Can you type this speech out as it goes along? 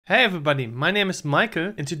Hey everybody, my name is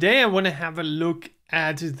Michael, and today I want to have a look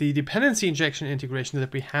at the dependency injection integration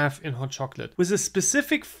that we have in Hot Chocolate, with a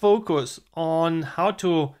specific focus on how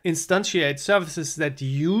to instantiate services that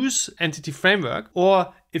use Entity Framework,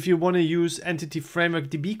 or if you want to use Entity Framework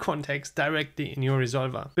DB context directly in your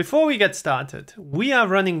resolver. Before we get started, we are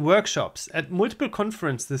running workshops at multiple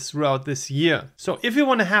conferences throughout this year. So if you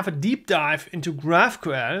want to have a deep dive into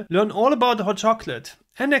GraphQL, learn all about Hot Chocolate,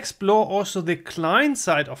 and explore also the client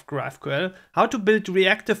side of GraphQL, how to build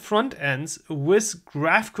reactive front ends with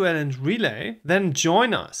GraphQL and Relay, then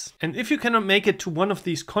join us. And if you cannot make it to one of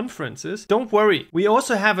these conferences, don't worry. We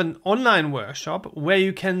also have an online workshop where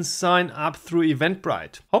you can sign up through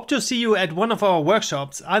Eventbrite. Hope to see you at one of our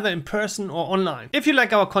workshops, either in person or online. If you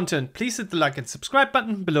like our content, please hit the like and subscribe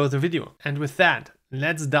button below the video. And with that,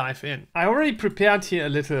 let's dive in. I already prepared here a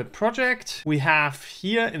little project. We have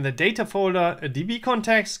here in the data folder a DB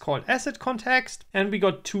context called asset context, and we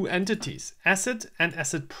got two entities, asset and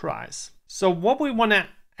asset price. So what we want to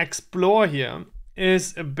explore here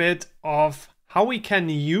is a bit of how we can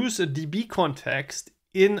use a DB context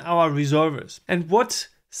in our resolvers and what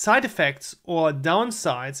side effects or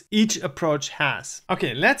downsides each approach has.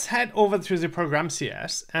 Okay, let's head over to the program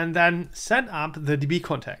CS and then set up the DB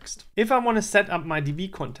context. If I want to set up my DB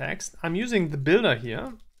context, I'm using the builder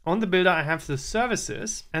here. On the builder, I have the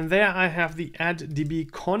services, and there I have the add DB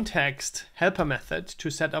context helper method to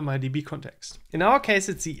set up my DB context. In our case,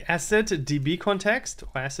 it's the asset DB context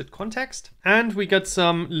or asset context. And we got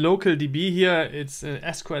some local DB here. It's an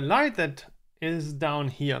SQLite that is down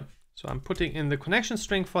here. So I'm putting in the connection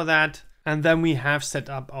string for that, and then we have set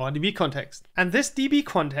up our DB context. And this DB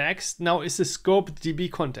context now is a scoped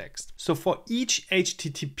DB context. So for each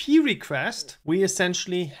HTTP request, we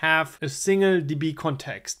essentially have a single DB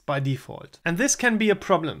context by default. And this can be a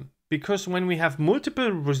problem, because when we have multiple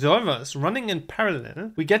resolvers running in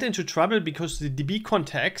parallel, we get into trouble because the DB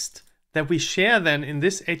context that we share then in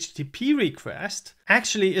this HTTP request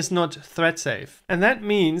actually is not thread safe. And that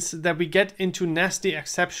means that we get into nasty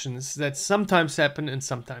exceptions that sometimes happen and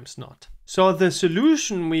sometimes not. So the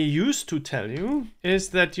solution we used to tell you is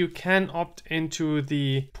that you can opt into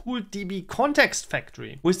the pooled DB context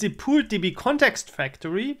factory. With the pooled DB context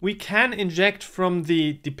factory, we can inject from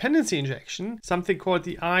the dependency injection something called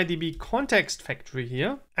the IDB context factory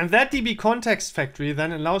here. And that DB context factory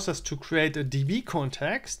then allows us to create a DB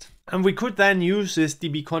context. And we could then use this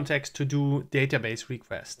DB context to do database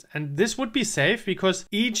requests. And this would be safe because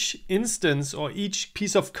each instance or each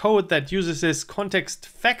piece of code that uses this context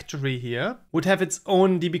factory here would have its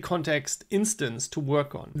own DB context instance to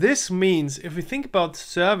work on. This means if we think about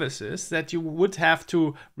services that you would have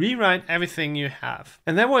to rewrite everything you have.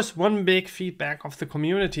 And there was one big feedback of the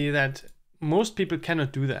community that most people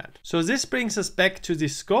cannot do that. So this brings us back to the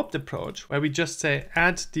scoped approach where we just say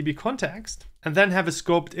add DB context and then have a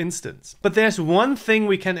scoped instance. But there's one thing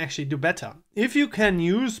we can actually do better. If you can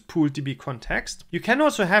use pooled DB context, you can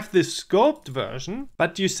also have this scoped version,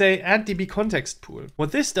 but you say add DB context pool.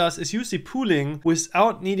 What this does is use the pooling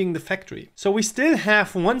without needing the factory. So we still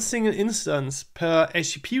have one single instance per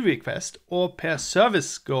HTTP request or per service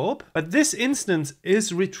scope, but this instance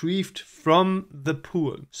is retrieved from the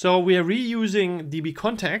pool. So we are reusing DB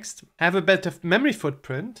context, have a better memory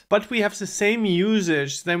footprint, but we have the same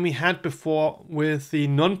usage than we had before with the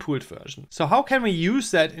non-pooled version. So how can we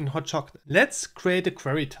use that in Hot Chocolate? Let's create a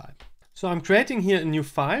query type. So I'm creating here a new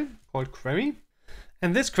file called query.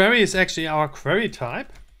 And this query is actually our query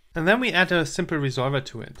type. And then we add a simple resolver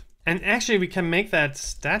to it. And actually we can make that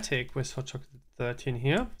static with Hot Chocolate 13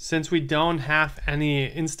 here, since we don't have any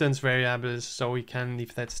instance variables, so we can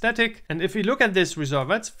leave that static. And if we look at this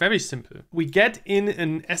resolver, it's very simple. We get in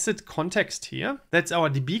an asset context here. That's our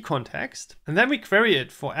DB context. And then we query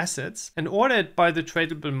it for assets and order it by the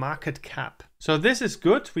tradable market cap. So this is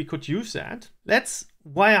good. We could use that. Let's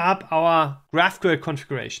wire up our GraphQL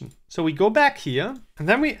configuration. So we go back here and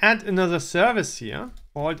then we add another service here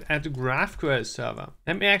called add GraphQL server.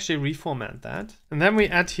 Let me actually reformat that. And then we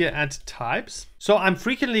add here add types. So I'm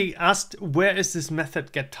frequently asked, where is this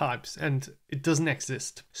method get types? And it doesn't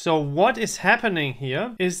exist. So what is happening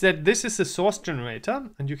here is that this is a source generator,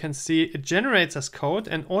 and you can see it generates us code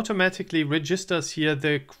and automatically registers here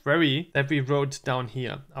the query that we wrote down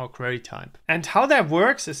here, our query type. And how that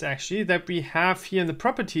works is actually that we have here in the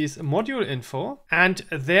properties a module info, and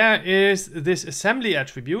there is this assembly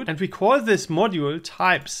attribute, and we call this module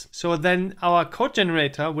types. So then our code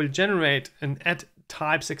generator will generate an add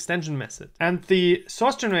types extension method. And the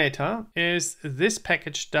source generator is this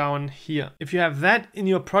package down here. If you have that in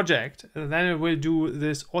your project, then it will do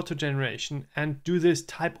this auto generation and do this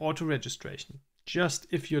type auto registration. Just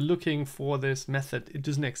if you're looking for this method, it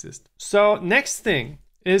doesn't exist. So next thing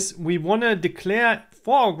is we want to declare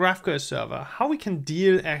for our GraphQL server how we can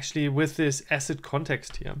deal actually with this asset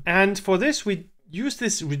context here. And for this, we use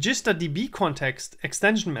this register DB context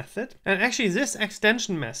extension method. And actually this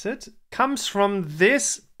extension method comes from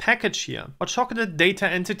this package here, or Chocolate Data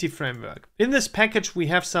Entity Framework. In this package, we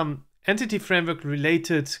have some entity framework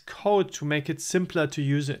related code to make it simpler to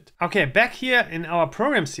use it. Okay, back here in our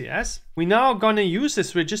program CS, we're now gonna use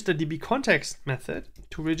this register DB context method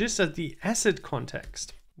to register the asset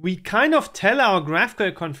context. We kind of tell our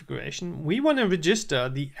GraphQL configuration we want to register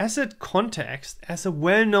the asset context as a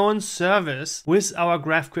well-known service with our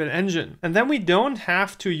GraphQL engine. And then we don't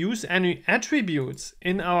have to use any attributes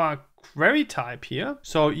in our query type here.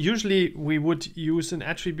 So usually we would use an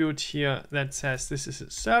attribute here that says this is a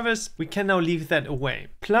service. We can now leave that away.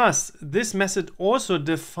 Plus, this method also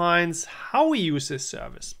defines how we use this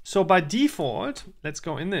service. So by default, let's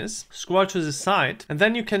go in this, scroll to the side, and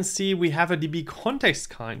then you can see we have a DB context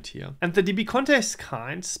kind here. And the DB context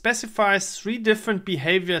kind specifies 3 different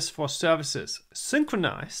behaviors for services.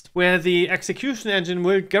 Synchronized, where the execution engine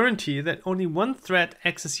will guarantee that only one thread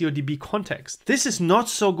accesses your DB context. This is not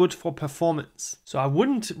so good for performance, so I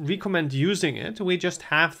wouldn't recommend using it. We just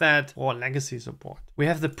have that for legacy support. We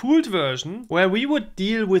have the pooled version where we would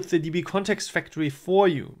deal with the DB context factory for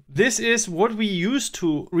you. This is what we used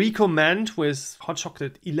to recommend with Hot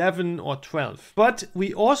Chocolate 11 or 12. But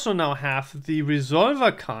we also now have the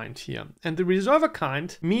resolver kind here. And the resolver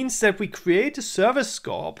kind means that we create a service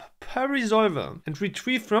scope per resolver and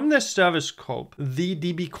retrieve from the service scope the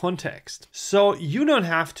DB context. So you don't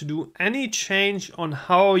have to do any change on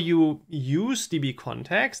how you use DB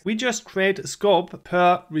context. We just create a scope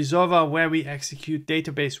per resolver where we execute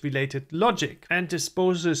database related logic and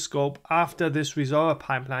dispose the scope after this resolver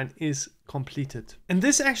pipeline is completed. And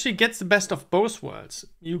this actually gets the best of both worlds.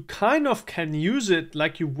 You kind of can use it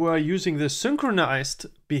like you were using the synchronized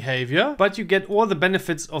behavior, but you get all the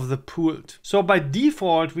benefits of the pooled. So by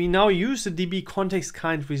default, we now use the DB context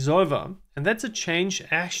kind resolver. And that's a change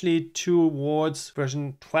actually towards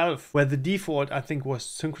version 12, where the default I think was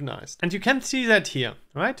synchronized. And you can see that here,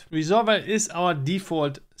 right? Resolver is our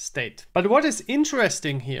default state. But what is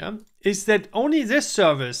interesting here is that only this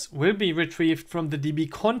service will be retrieved from the DB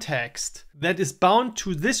context that is bound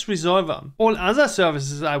to this resolver. All other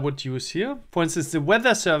services I would use here, for instance, the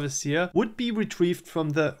weather service here, would be retrieved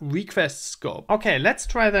from the request scope. Okay, let's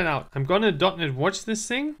try that out. I'm gonna .NET watch this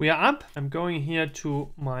thing. We are up. I'm going here to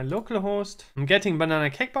my localhost. I'm getting banana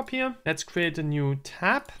cakepop here. Let's create a new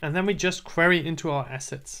tab and then we just query into our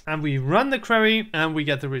assets. And we run the query and we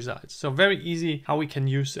get the results. So very easy how we can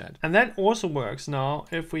use that. And that also works now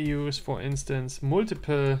if we use, for instance,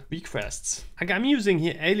 multiple requests. Like I'm using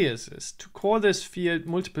here aliases to call this field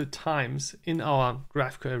multiple times in our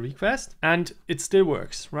GraphQL request and it still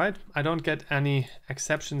works, right? I don't get any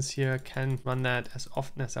exceptions here, can run that as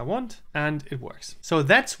often as I want and it works. So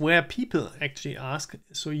that's where people actually ask,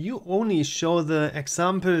 so you only show the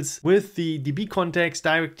examples with the DB context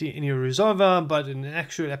directly in your resolver, but in an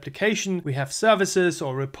actual application we have services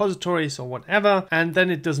or repositories or whatever, and then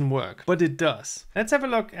it doesn't work, but it does. Let's have a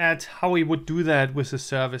look at how we would do that with a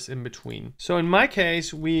service in between. So in my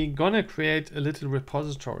case, we're gonna create a little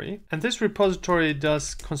repository, and this repository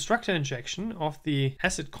does constructor injection of the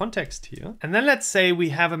asset context here. And then let's say we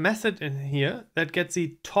have a method in here that gets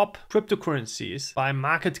the top cryptocurrencies by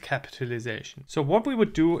market capitalization. So what we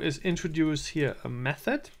would do is introduce here a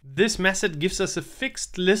method. This method gives us a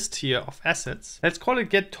fixed list here of assets. Let's call it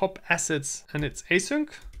get top assets and it's async.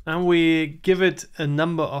 And we give it a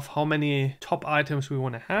number of how many top items we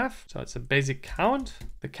want to have. So it's a basic count,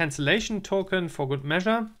 the cancellation token for good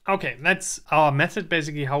measure. Okay, that's our method,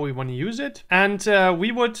 basically how we want to use it. And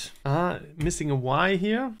we would, missing a Y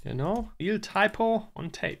here, you know, real typo on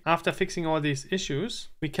tape. After fixing all these issues,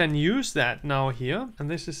 we can use that now here. And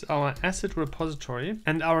this is our asset repository.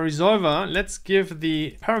 And our resolver, let's give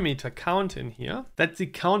the parameter count in here. That's the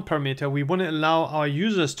count parameter we want to allow our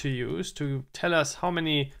users to use to tell us how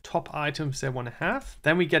many top items they want to have.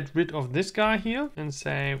 Then we get rid of this guy here and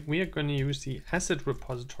say we are going to use the asset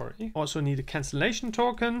repository. Also need a cancellation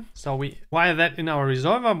token. So we wire that in our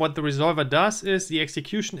resolver. What the resolver does is the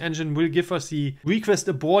execution engine will give us the request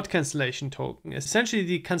abort cancellation token. Essentially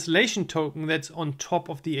the cancellation token that's on top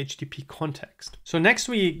of the HTTP context. So next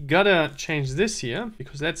we gotta change this here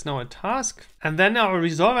because that's now a task. And then our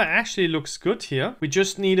resolver actually looks good here. We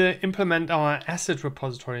just need to implement our asset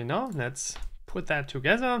repository now. Let's put that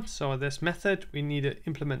together. So this method we need to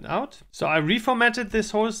implement out. So I reformatted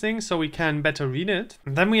this whole thing so we can better read it.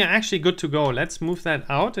 And then we are actually good to go. Let's move that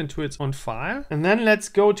out into its own file. And then let's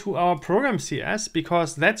go to our program CS,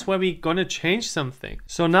 because that's where we're gonna change something.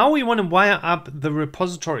 So now we want to wire up the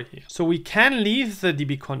repository here. So we can leave the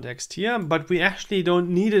DB context here, but we actually don't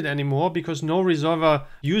need it anymore because no resolver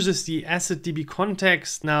uses the asset DB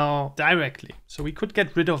context now directly. So we could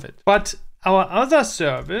get rid of it. But our other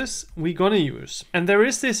service we're gonna use, and there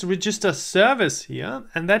is this register service here,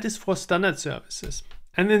 and that is for standard services.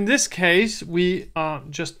 And in this case, we are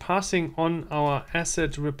just passing on our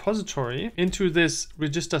asset repository into this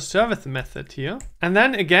register service method here. And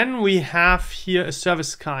then again, we have here a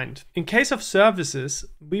service kind. In case of services,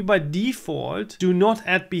 we by default do not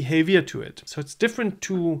add behavior to it. So it's different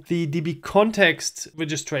to the DB context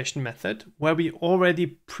registration method, where we already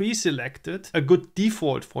pre-selected a good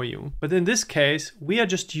default for you. But in this case, we are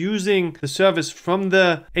just using the service from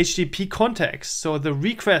the HTTP context, so the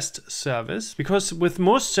request service, because with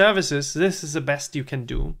most services, this is the best you can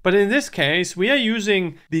do. But in this case, we are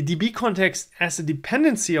using the DB context as a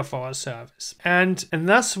dependency of our service. And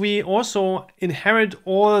thus we also inherit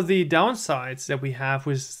all the downsides that we have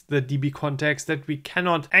with the DB context, that we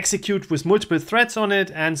cannot execute with multiple threads on it,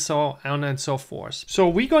 and so on and so forth. So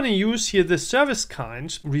we're going to use here the service kind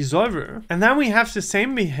resolver. And then we have the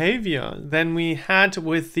same behavior than we had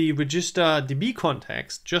with the register DB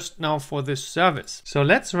context just now for this service. So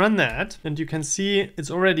let's run that. And you can see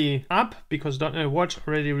it's already up because .NET Watch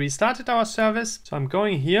already restarted our service. So I'm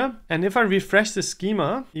going here, and if I refresh the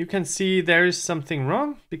schema, you can see there is something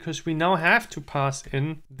wrong because we now have to pass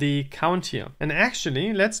in the count here. And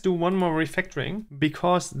actually, let's do one more refactoring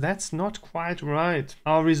because that's not quite right.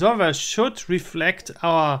 Our resolver should reflect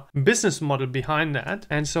our business model behind that.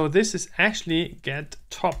 And so this is actually get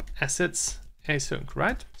top assets async,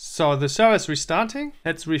 right? So the server is restarting.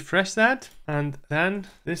 Let's refresh that. And then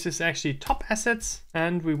this is actually top assets,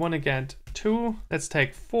 and we want to get 2. Let's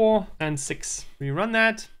take 4 and 6. We run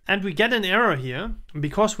that, and we get an error here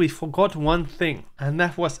because we forgot one thing. And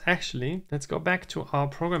that was actually, let's go back to our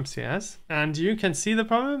program CS, and you can see the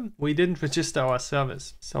problem. We didn't register our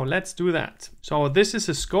service. So let's do that. So this is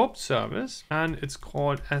a scoped service, and it's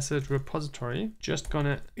called asset repository. Just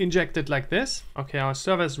gonna inject it like this. Okay, our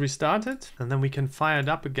server is restarted, and then we can fire it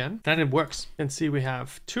up again. Then it works. You can see we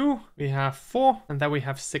have 2, we have 4, and then we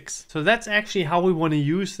have 6. So that's actually how we want to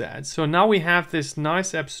use that. So now we have this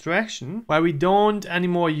nice abstraction where we don't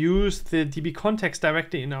anymore use the DB context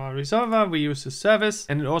directly in our resolver. We use the service,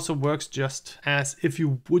 and it also works just as if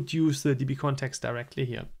you would use the DB context directly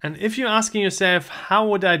here. And if you're asking yourself, how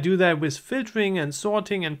would I do that with filtering and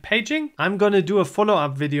sorting and paging? I'm going to do a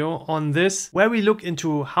follow-up video on this where we look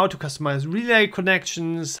into how to customize relay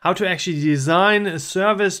connections, how to actually design a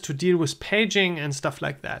service to deal with paging and stuff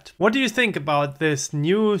like that. What do you think about this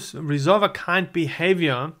new resolver kind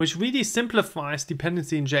behavior, which really simplifies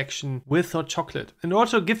dependency injection with Hot Chocolate and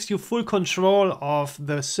also gives you full control of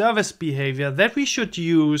the service behavior that we should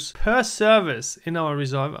use per service in our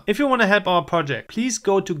resolver? If you want to help our project, please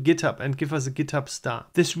go to GitHub and give us a GitHub star.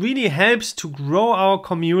 This really helps to grow our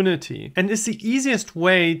community and is the easiest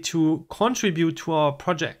way to contribute to our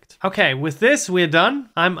project. Okay, with this, we're done.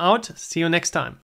 I'm out. See you next time.